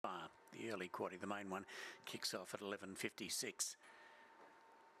the early quaddie. The main one kicks off at 11:56.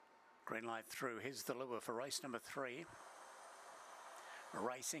 Green light through. Here's the lure for race number 3.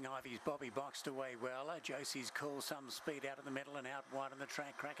 Racing Ivy's Bobby boxed away well. Josie's Cool, some speed out of the middle and out wide on the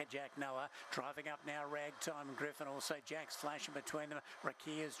track. Crackerjack Noah driving up now. Ragtime Griff and also Jack's flashing between them.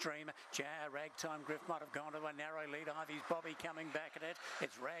 Rakia's Dream. Ragtime Griff might have gone to a narrow lead. Ivy's Bobby coming back at it.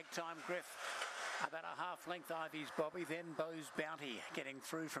 It's Ragtime Griff. About a half length Ivy's Bobby. Then Bo's Bounty getting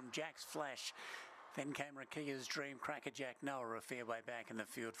through from Jack's Flash. Then came Rakia's Dream, Crackerjack Noah a fair way back in the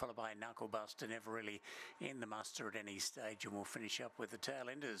field, followed by Knucklebuster, never really in the muster at any stage. And we'll finish up with the tail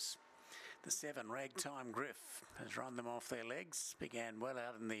enders. The 7, Ragtime Griff, has run them off their legs. Began well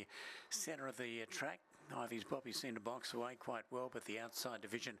out in the centre of the track. Ivy's Bobby seemed to box away quite well, but the outside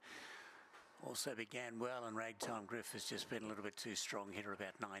division also began well, and Ragtime Griff has just been a little bit too strong. Hit her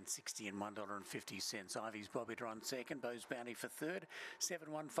about $9.60 and $1.50. Ivy's Bobby on second, Bo's Bounty for third,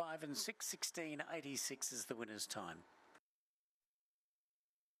 7.15 and 6.16.86 is the winner's time.